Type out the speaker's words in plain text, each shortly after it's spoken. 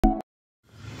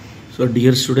So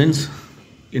dear students,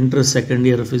 inter second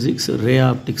year physics ray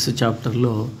optics chapter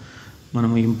లో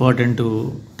మనం important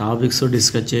topics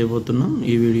discuss చేయబోతున్నాం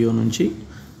ఈ video నుంచి.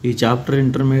 ఈ చాప్టర్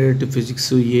ఇంటర్మీడియట్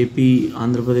ఫిజిక్స్ ఏపీ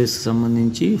ఆంధ్రప్రదేశ్కి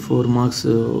సంబంధించి 4 మార్క్స్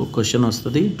క్వశ్చన్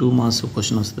వస్తుంది, 2 మార్క్స్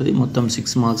క్వశ్చన్ వస్తుంది, మొత్తం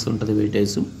 6 మార్క్స్ ఉంటుంది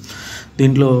వెయిటేజ్.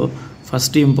 దీంట్లో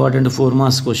ఫస్ట్ ఇంపార్టెంట్ 4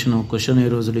 మార్క్స్ క్వశ్చన్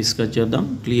ఈరోజు డిస్కస్ చేద్దాం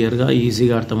క్లియర్గా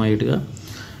ఈజీగా అర్థమయ్యేట్టుగా.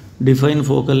 Define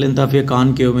focal length of a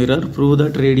concave mirror. Prove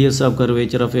that radius of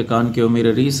curvature of a concave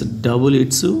mirror is double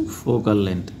its focal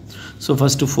length. So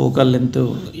first focal length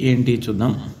enti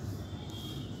chuddam.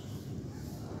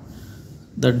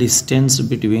 The distance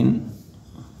between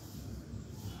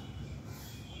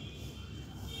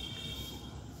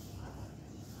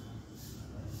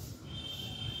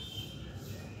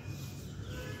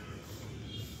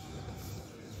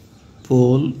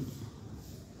pole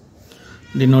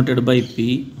denoted by P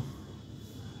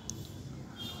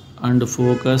and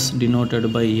focus denoted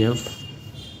by F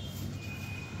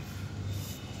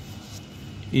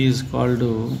is called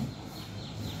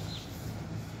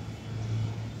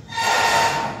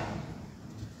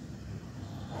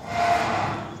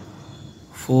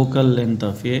focal length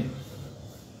of a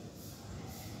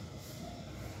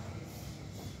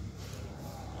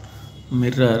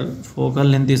mirror. Focal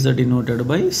length is denoted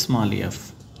by small f.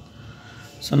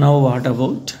 So now what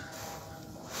about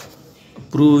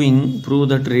prove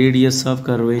that radius of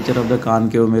curvature of the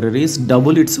concave mirror is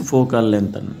double its focal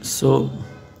length. So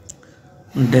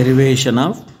derivation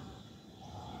of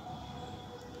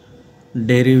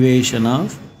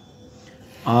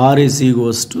r is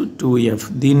equals to 2f.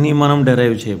 దీన్ని మనం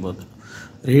derive చేయబోతున్నాం.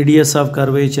 Radius of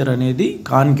curvature అనేది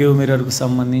concave మిర్రర్కు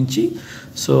సంబంధించి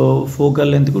so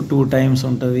focal లెంత్కు 2 times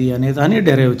ఉంటుంది అనే దాన్ని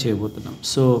derive చేయబోతున్నాం.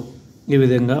 So ఈ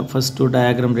విధంగా ఫస్ట్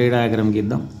రే డయాగ్రామ్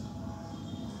గీద్దాం.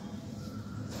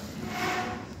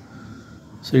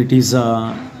 So it is a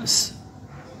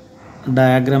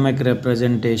diagrammatic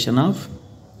representation of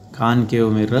concave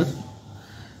mirror.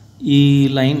 ఈ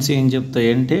లైన్స్ ఏం చెప్తాయి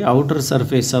అంటే outer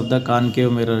surface of the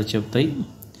concave mirror చెప్తాయి,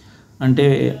 అంటే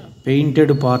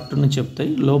పెయింటెడ్ పార్ట్ను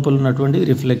చెప్తాయి, లోపల ఉన్నటువంటి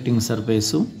reflecting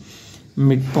surface.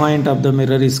 Mid point of the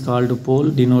mirror is called pole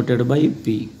denoted by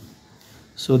P.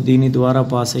 So దీని ద్వారా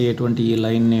పాస్ అయ్యేటువంటి ఈ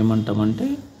లైన్ ఏమంటామంటే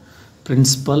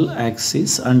principal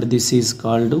axis and this is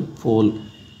called pole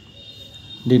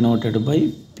denoted by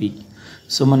P.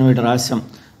 So మనం ఇక్కడ రాసాం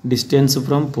distance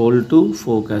from pole to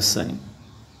focus అని.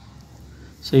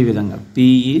 So ఈ విధంగా P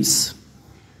is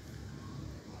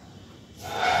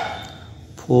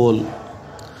pole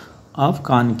of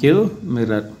concave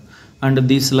mirror and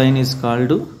this line is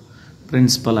called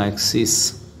principal axis.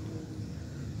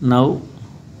 Now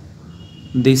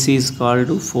this is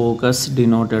called focus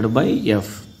denoted by F.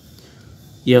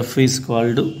 F is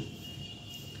called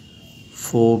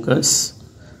focus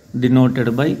denoted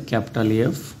by capital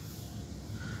F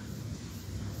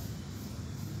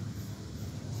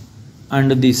and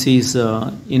this is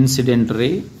incident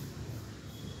ray.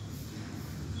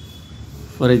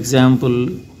 For example,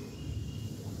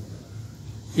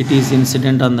 it is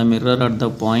incident on the mirror at the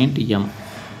point M.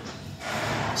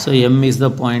 So M is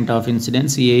the point of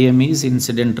incidence. AM is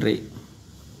incident ray.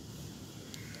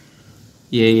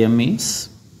 AM is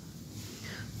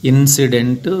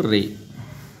incident ray.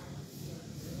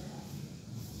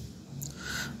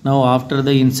 Now after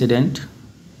the incident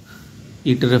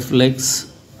it reflects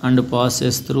and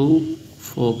passes through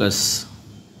focus.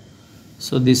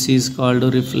 So this is called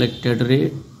reflected ray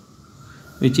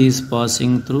which is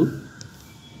passing through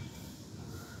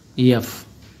F.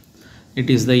 It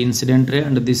is the incident ray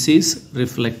and this is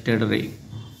reflected ray.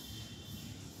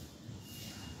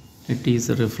 It is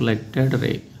reflected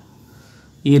ray.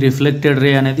 ఈ reflected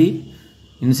రే అనేది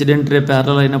incident ray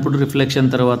parallel అయినప్పుడు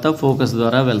reflection తర్వాత focus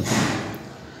ద్వారా వెళ్తుంది.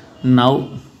 Now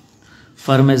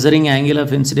for measuring angle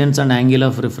of incidence and angle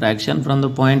of refraction from the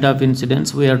point of incidence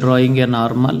we are drawing a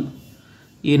normal.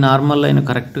 ఈ normal line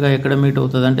కరెక్ట్గా ఎక్కడ meet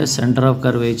అవుతుంది అంటే సెంటర్ ఆఫ్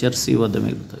కర్వేచర్ C వద్ద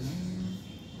మిగులుతుంది.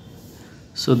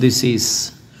 So this is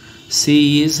C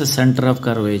is centre of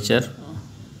curvature.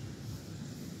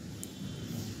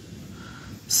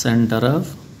 Centre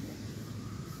of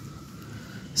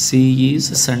C is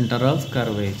centre of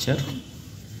curvature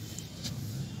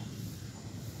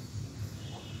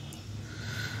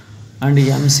and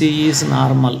MC is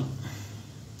normal.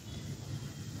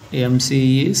 MC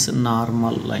is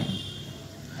normal line.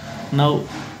 Now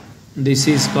this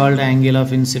is called angle of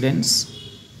incidence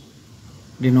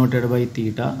denoted by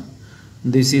theta.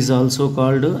 This is also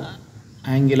called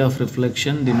angle of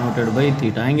reflection denoted by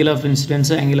theta. Angle of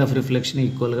incidence angle of reflection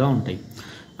equal గా ఉంటాయి.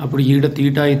 అప్పుడు ఈడ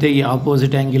theta అయితే ఈ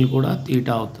opposite angle కూడా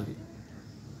theta అవుతుంది.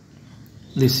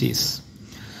 This is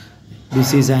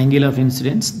this is angle of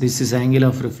incidence, this is angle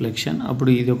of reflection. అప్పుడు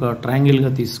ఇది ఒక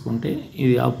ట్రయాంగిల్గా తీసుకుంటే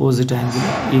ఇది ఆపోజిట్ యాంగిల్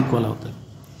ఈక్వల్ అవుతుంది.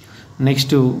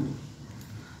 Next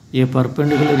A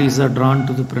perpendicular is drawn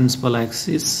to the principal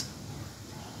axis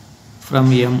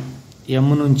from ఎం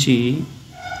నుంచి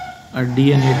డి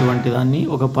అనేటువంటి దాన్ని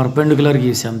ఒక పర్పెండిక్యులర్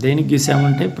గీసాం. దేనికి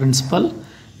గీసామంటే principal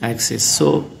axis. So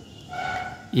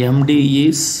MD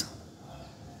is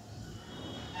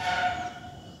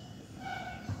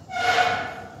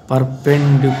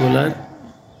perpendicular,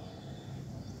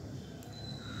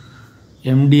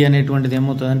 ఎండి అనేటువంటిది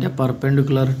ఏమవుతుందంటే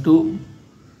perpendicular to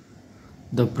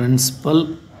the principal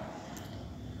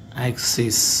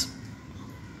axis.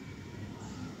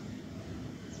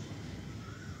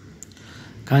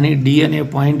 కానీ డి అనే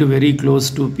point very close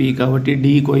to P కాబట్టి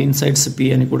డి కోయిన్సైడ్స్ పి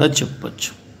అని కూడా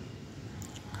చెప్పచ్చు.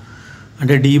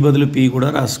 అంటే డి బదులు పి కూడా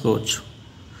రాసుకోవచ్చు.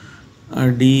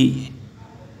 D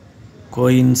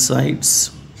coincides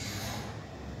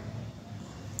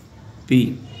P.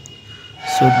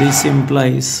 So this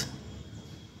implies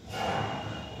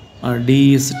D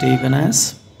is taken as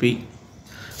P.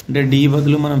 అంటే డి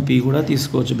బదులు మనం పి కూడా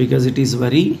తీసుకోవచ్చు because it is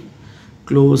very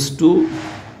close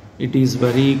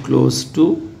to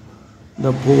the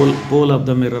pole of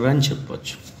the mirror అని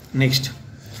చెప్పచ్చు. నెక్స్ట్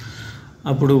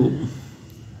అప్పుడు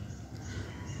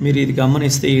మీరు ఇది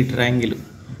గమనిస్తే ఈ ట్రయాంగిల్,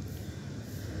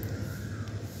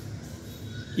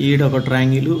 ఈడొక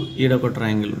ట్రయాంగిల్, ఈడొక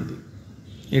ట్రయాంగిల్ ఉంది.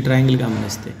 ఈ ట్రయాంగిల్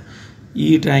గమనిస్తే ఈ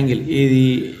ట్రయాంగిల్ ఇది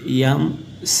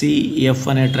ఎంసిఎఫ్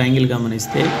అనే ట్రయాంగిల్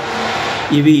గమనిస్తే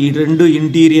ఇవి ఈ రెండు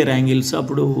ఇంటీరియర్ యాంగిల్స్.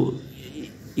 అప్పుడు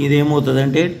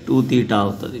ఇదేమవుతుందంటే 2θ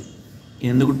అవుతుంది.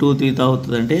 ఎందుకు 2θ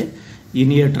అవుతుందంటే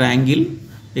in a triangle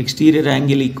exterior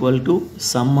angle equal to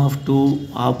sum of two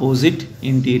opposite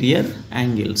interior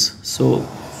angles. So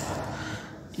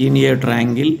in a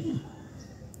triangle,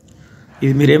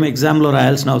 ఇది మీరేం ఎగ్జామ్లో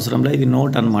రాయాల్సిన అవసరం లేదు, ఇది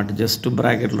నోట్ అనమాట, జస్ట్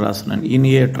బ్రాకెట్లో రాస్తున్నాను. In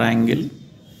a triangle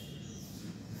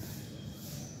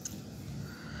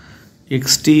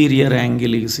exterior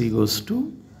angle is equals to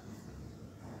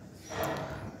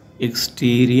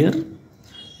exterior,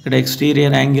 ఇక్కడ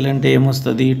ఎక్స్టీరియర్ యాంగిల్ అంటే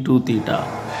ఏమొస్తుంది 2θ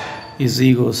is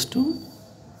equals to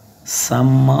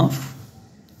sum of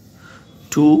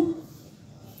two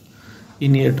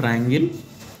in a triangle.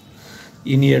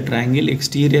 In a triangle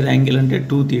exterior angle అంటే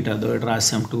 2θ, దో ఇటు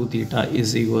రాసాం 2θ is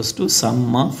equals to sum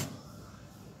of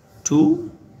two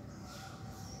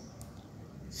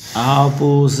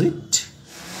opposite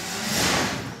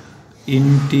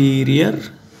interior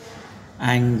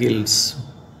angles.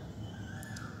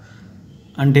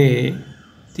 అంటే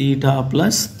θ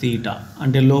plus θ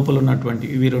అంటే లోపల ఉన్నటువంటి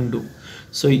ఇవి రెండు.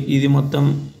 సో ఇది మొత్తం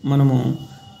మనము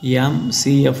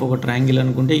ఎంసిఎఫ్ ఒక ట్రయాంగిల్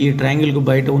అనుకుంటే ఈ ట్రయాంగిల్కు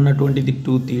బయట ఉన్నటువంటిది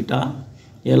 2θ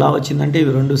ఎలా వచ్చిందంటే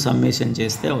ఇవి రెండు సమ్మేషన్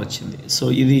చేస్తే వచ్చింది. సో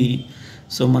ఇది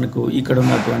మనకు ఇక్కడ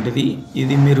ఉన్నటువంటిది.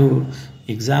 ఇది మీరు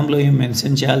ఎగ్జామ్లో ఏం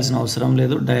మెన్షన్ చేయాల్సిన అవసరం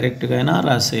లేదు, డైరెక్ట్గా అయినా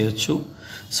రాసేయచ్చు.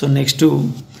 సో నెక్స్ట్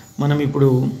మనం ఇప్పుడు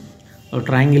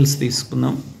ట్రయాంగిల్స్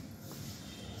తీసుకుందాం.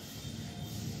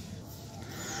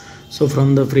 So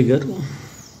from the figure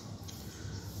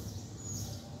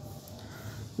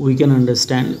we can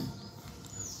understand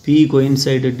P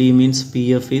coincide D means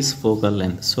PF is focal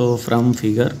length. So from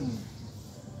figure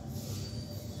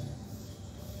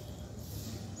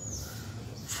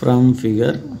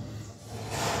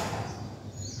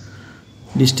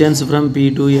distance from P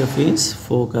to F is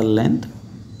focal length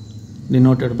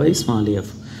denoted by small f.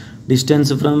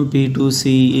 Distance from P to C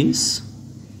is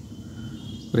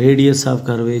radius of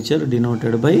curvature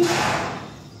denoted by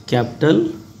capital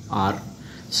R.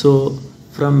 So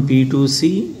from P to C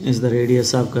is the radius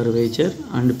of curvature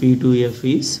and P to F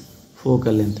is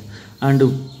focal length and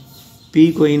P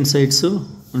coincides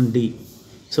D.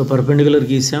 So perpendicular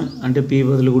గీసాం అంటే P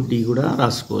బదులు D కూడా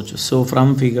రాసుకోవచ్చు. So from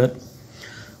figure,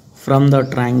 from the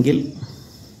triangle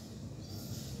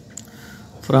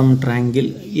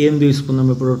ఏం తీసుకుందాం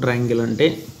ఇప్పుడు? Triangle అంటే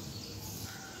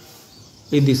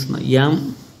ఇది తీసుకున్నాం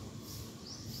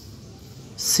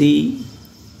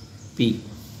MCP.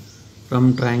 From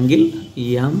triangle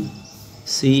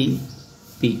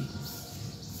MCP,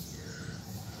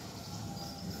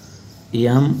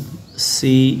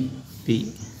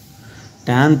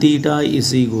 tan theta is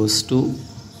equals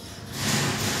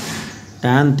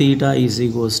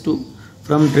to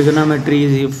from trigonometry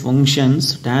functions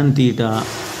tan theta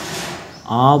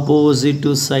opposite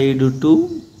side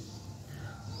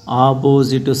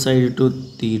to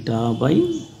theta by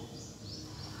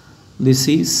this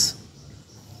is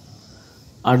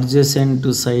adjacent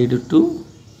side to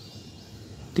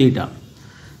theta.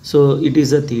 So it is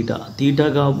a theta. Theta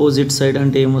ka opposite side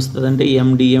ante em ostadante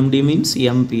MD. MD means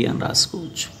MP అని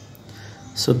రాసుకోవచ్చు.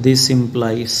 So this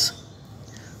implies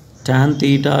tan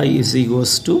theta is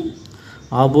equals to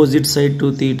opposite side to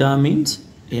theta means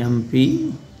mp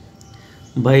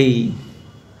by,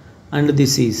 and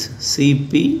this is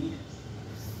cp.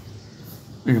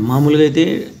 మామూలుగా అయితే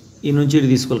ఈ నుంచి ఇది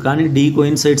తీసుకోవాలి, కానీ d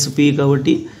coincides p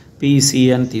కాబట్టి pc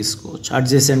అని తీసుకోవచ్చు.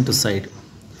 అడ్జసెంట్ సైడ్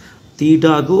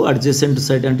థీటాకు అడ్జసెంట్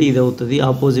సైడ్ అంటే ఇది అవుతుంది,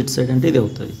 ఆపోజిట్ సైడ్ అంటే ఇది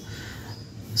అవుతుంది.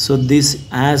 So this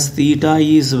as theta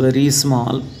is very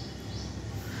small,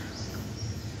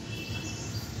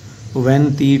 when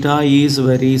theta is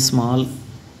very small,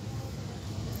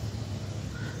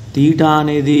 theta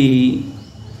అనేది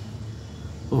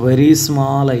వెరీ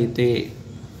స్మాల్ అయితే,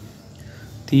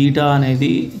 థీటా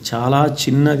అనేది చాలా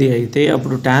చిన్నది అయితే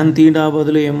అప్పుడు tan theta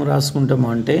బదులు ఏం రాసుకుంటాము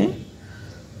అంటే,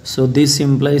 so this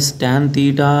implies tan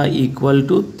theta equal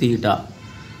to theta.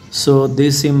 So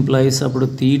this implies అప్పుడు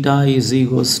theta is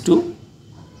equals to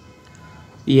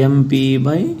MP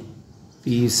by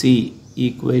PC,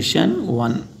 equation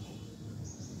 1.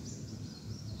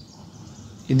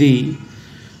 ఇది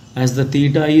as the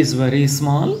theta is very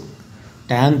small,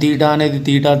 tan theta అనేది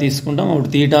థీటా తీసుకుంటాం, అప్పుడు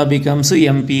theta becomes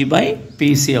MP by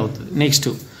PC అవుతుంది. Next,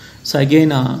 so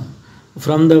again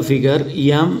from the figure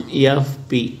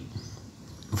MFP,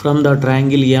 from the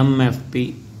triangle MFP.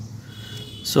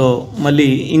 So మళ్ళీ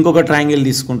ఇంకొక triangle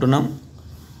తీసుకుంటున్నాం,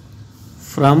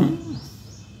 from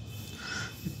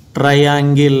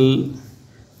triangle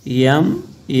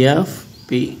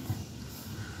MFP.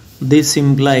 This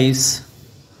implies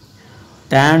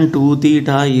tan 2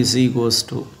 theta is equals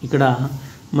to, ఇక్కడ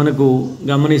మనకు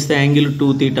గమనిస్తే యాంగిల్ 2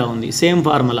 theta ఉంది, same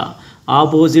formula,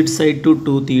 opposite side to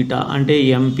 2 theta అంటే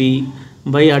MP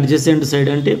by adjacent side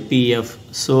అంటే PF.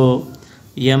 So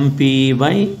MP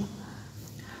by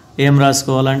ఏం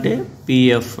రాసుకోవాలంటే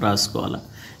పిఎఫ్ రాసుకోవాలి.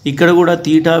 ఇక్కడ కూడా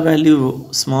థీటా వాల్యూ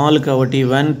స్మాల్ కాబట్టి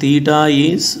when theta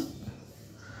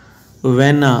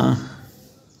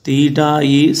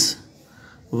is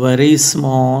very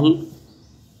small,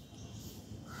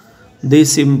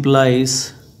 this implies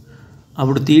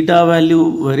అప్పుడు థీటా వాల్యూ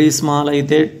వెరీ స్మాల్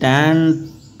అయితే tan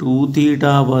 2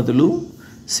 theta బదులు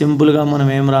సింపుల్గా మనం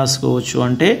ఏం రాసుకోవచ్చు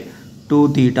అంటే 2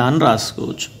 theta అని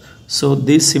రాసుకోవచ్చు. So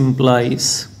this implies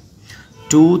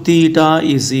 2 theta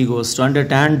is equals to, అంటే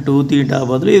tan 2 theta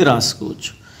బదులు ఇది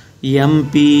రాసుకోవచ్చు,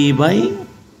 ఎంపీ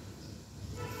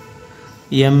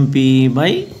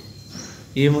బై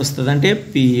ఏమొస్తుంది అంటే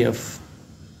PF.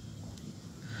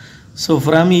 So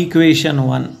from equation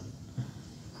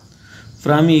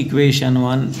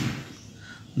 1,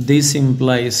 this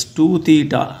implies 2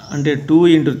 theta అంటే 2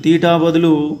 ఇంటూ థీటా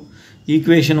బదులు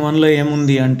ఈక్వేషన్ 1లో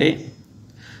ఏముంది అంటే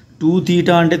 2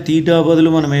 theta అంటే థీటా బదులు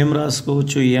మనం ఏం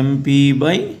రాసుకోవచ్చు MP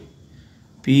by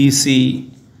PC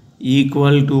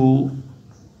equal to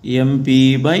MP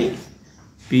by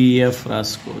PF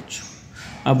రాసుకోవచ్చు.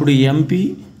 అప్పుడు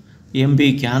ఎంపీ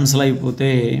క్యాన్సిల్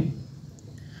అయిపోతే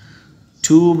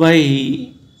 2 by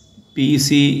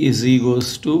PC is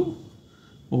equals to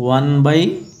 1 by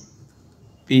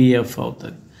PF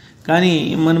అవుతుంది. కానీ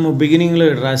మనము బిగినింగ్లో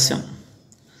రాసాం,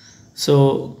 so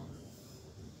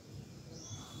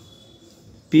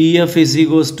PF is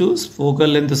equals to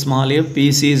focal length small F,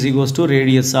 PC is equals to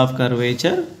radius of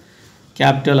curvature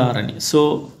capital are అని. So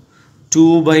 2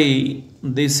 by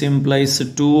this implies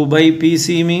 2 by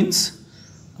PC means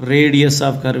radius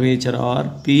of curvature, or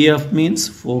pf means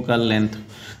focal length.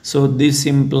 So this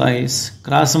implies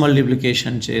cross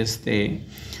multiplication cheste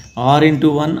r into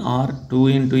 1 or 2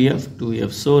 into f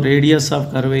 2f. So radius of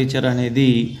curvature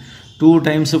anedi 2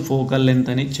 times focal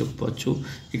length ani cheppochu.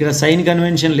 ikkada sign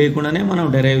convention lekundane manam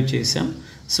derive chesam.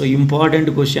 So important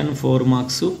question 4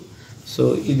 marks. So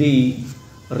idi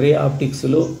ray optics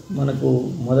lo manaku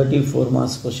modati 4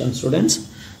 marks question students.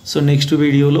 So next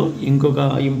వీడియోలో ఇంకొక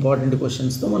important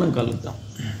క్వశ్చన్స్తో మనం కలుద్దాం.